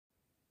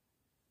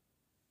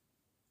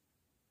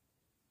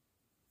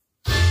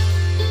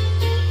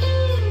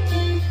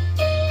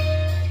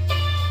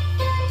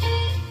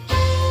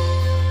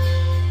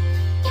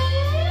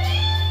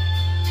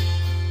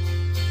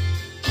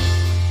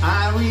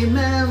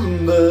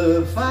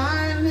remember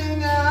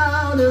finding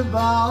out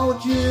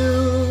about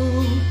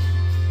you.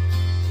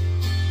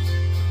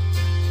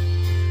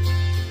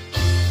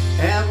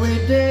 Every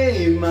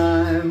day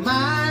my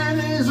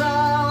mind is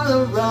all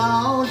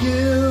around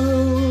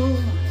you,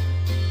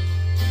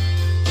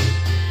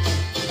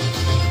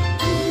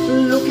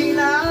 looking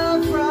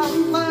out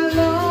from my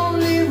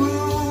lonely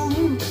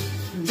room,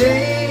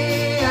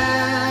 day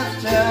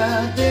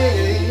after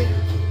day.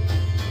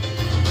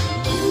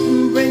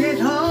 Bring it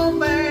home,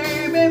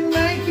 baby,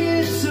 make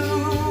it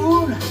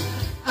soon.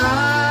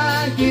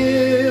 I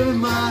give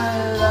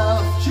my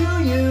love to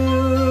you.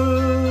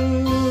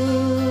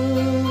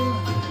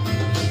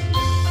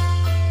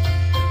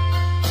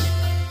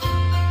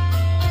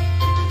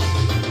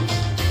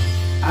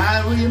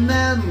 I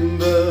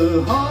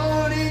remember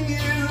holding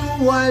you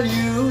while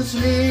you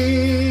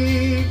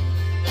sleep.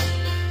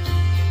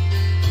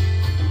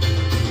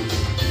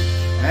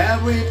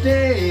 Every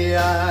day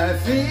I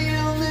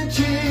feel the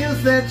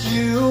tears that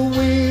you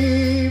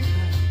weep.